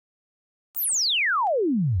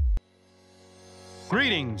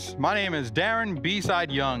Greetings, my name is Darren B-Side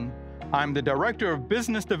Young. I'm the Director of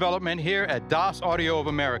Business Development here at DAS Audio of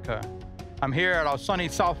America. I'm here at our sunny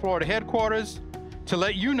South Florida headquarters to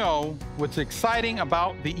let you know what's exciting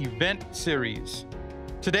about the event series.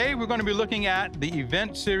 Today we're going to be looking at the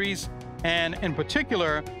event series and in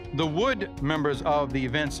particular the Wood members of the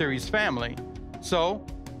event series family. So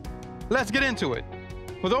let's get into it.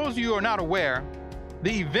 For those of you who are not aware,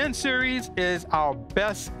 the event series is our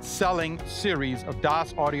best-selling series of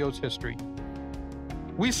DAS Audio's history.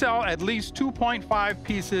 We sell at least 2.5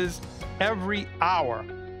 pieces every hour,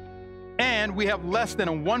 and we have less than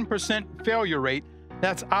a 1% failure rate.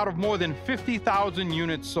 That's out of more than 50,000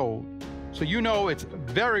 units sold. So you know it's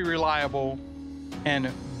very reliable and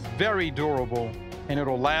very durable, and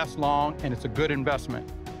it'll last long, and it's a good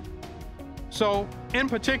investment. So in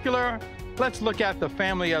particular, let's look at the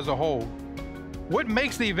family as a whole. What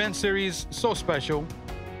makes the event series so special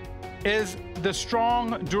is the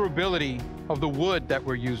strong durability of the wood that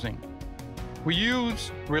we're using. We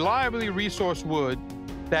use reliably resourced wood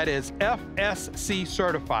that is FSC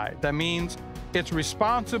certified. That means it's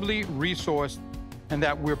responsibly resourced and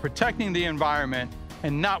that we're protecting the environment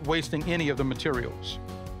and not wasting any of the materials.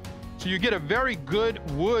 So you get a very good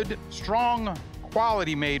wood, strong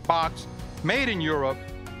quality made box made in Europe,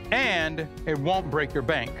 and it won't break your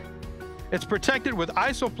bank. It's protected with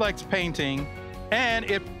Isoflex painting, and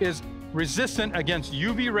it is resistant against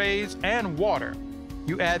UV rays and water.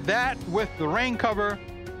 You add that with the rain cover,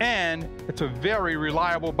 and it's a very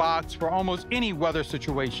reliable box for almost any weather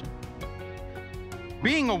situation.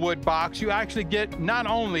 Being a wood box, you actually get not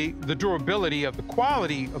only the durability of the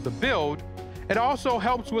quality of the build, it also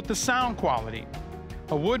helps with the sound quality.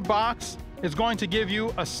 A wood box is going to give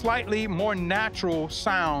you a slightly more natural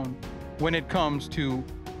sound when it comes to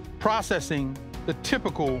processing the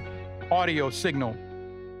typical audio signal.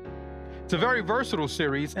 It's a very versatile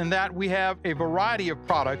series in that we have a variety of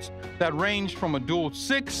products that range from a dual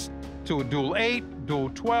 6 to a dual 8,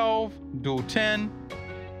 dual 12, dual 10,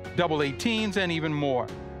 double 18s, and even more.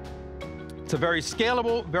 It's a very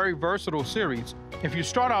scalable, very versatile series. If you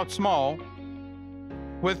start out small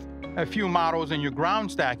with a few models and you're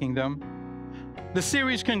ground stacking them, the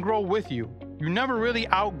series can grow with you. You never really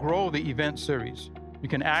outgrow the event series. You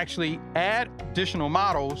can actually add additional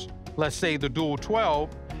models, let's say the dual 12,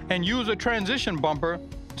 and use a transition bumper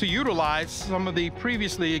to utilize some of the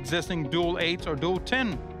previously existing dual 8s or dual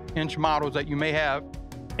 10-inch models that you may have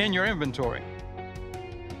in your inventory.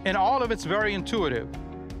 And all of it's very intuitive.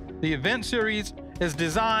 The event series is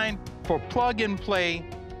designed for plug-and-play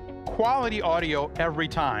quality audio every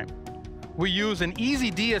time. We use an easy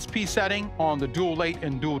DSP setting on the dual 8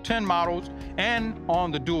 and dual 10 models, and on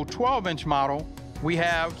the dual 12-inch model, we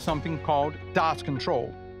have something called DAS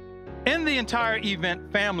control. In the entire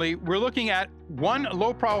event family, we're looking at one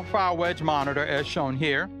low-profile wedge monitor as shown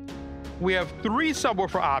here. We have 3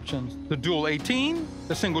 subwoofer options: the dual 18,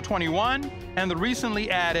 the single 21, and the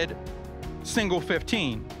recently added single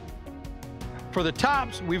 15. For the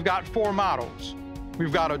tops, we've got 4 models.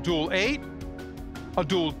 We've got a dual 8, a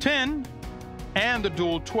dual 10, and the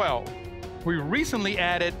dual 12. We recently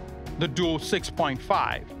added the dual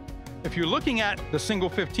 6.5. If you're looking at the single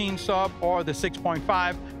 15 sub or the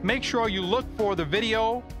 6.5, make sure you look for the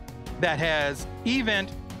video that has event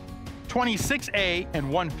 26A and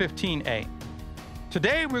 115A.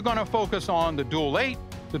 Today we're going to focus on the dual 8,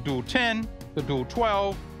 the dual 10, the dual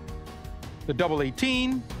 12, the double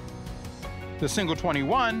 18, the single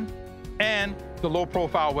 21, and the low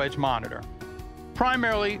profile wedge monitor.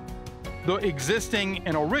 Primarily the existing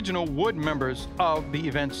and original wood members of the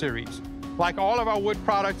event series. Like all of our wood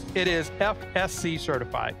products, it is FSC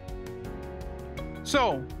certified.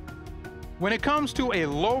 So, when it comes to a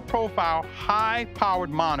low-profile, high-powered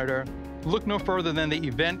monitor, look no further than the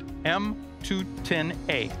Event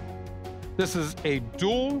M210A. This is a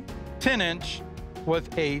dual 10-inch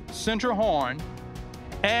with a center horn,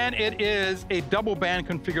 and it is a double-band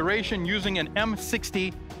configuration using an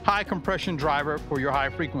M60 high-compression driver for your high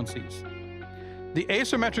frequencies. The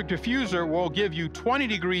asymmetric diffuser will give you 20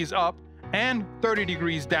 degrees up and 30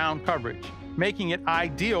 degrees down coverage, making it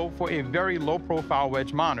ideal for a very low-profile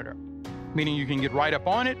wedge monitor, meaning you can get right up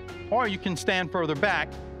on it or you can stand further back,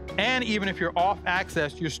 and even if you're off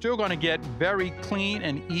axis, you're still going to get very clean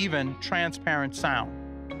and even transparent sound.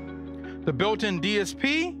 The built-in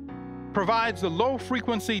DSP provides the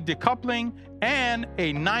low-frequency decoupling and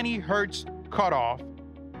a 90 hertz cutoff,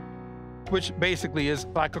 which basically is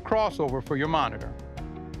like a crossover for your monitor.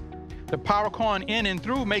 The power con in and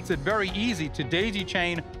through makes it very easy to daisy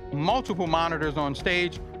chain multiple monitors on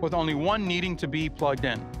stage with only one needing to be plugged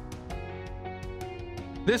in.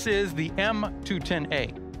 This is the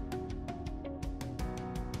M210A.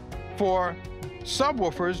 For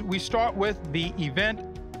subwoofers, we start with the Event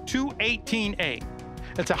 218A.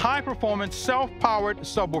 It's a high-performance, self-powered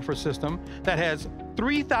subwoofer system that has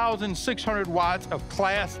 3,600 watts of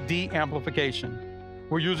Class D amplification.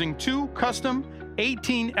 We're using two custom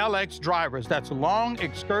 18LX drivers, that's long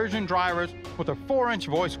excursion drivers with a 4-inch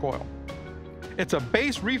voice coil. It's a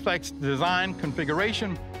bass reflex design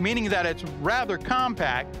configuration, meaning that it's rather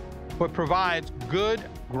compact, but provides good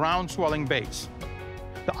ground swelling bass.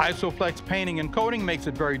 The IsoFlex painting and coating makes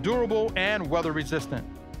it very durable and weather resistant.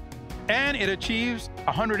 And it achieves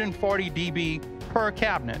 140 dB per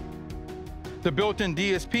cabinet. The built-in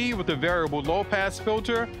DSP with the variable low-pass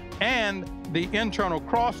filter and the internal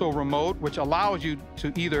crossover mode, which allows you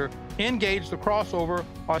to either engage the crossover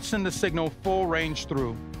or send the signal full range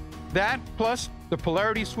through. That, plus the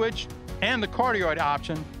polarity switch and the cardioid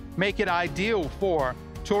option, make it ideal for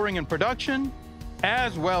touring and production,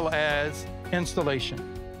 as well as installation.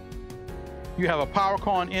 You have a power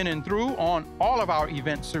con in and through on all of our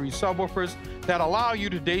Event Series subwoofers that allow you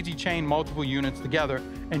to daisy chain multiple units together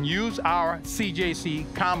and use our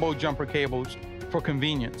CJC combo jumper cables for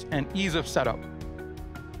convenience and ease of setup.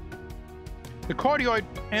 The cardioid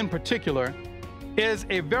in particular is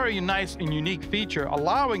a very nice and unique feature,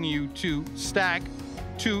 allowing you to stack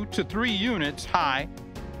 2 to 3 units high,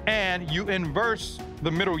 and you inverse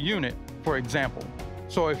the middle unit, for example.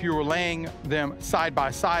 So if you were laying them side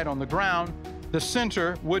by side on the ground, the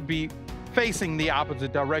center would be facing the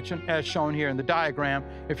opposite direction, as shown here in the diagram.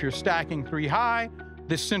 If you're stacking 3 high,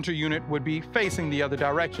 the center unit would be facing the other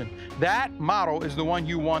direction. That model is the one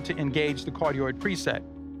you want to engage the cardioid preset.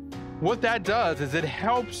 What that does is it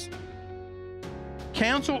helps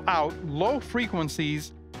cancel out low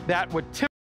frequencies that would typically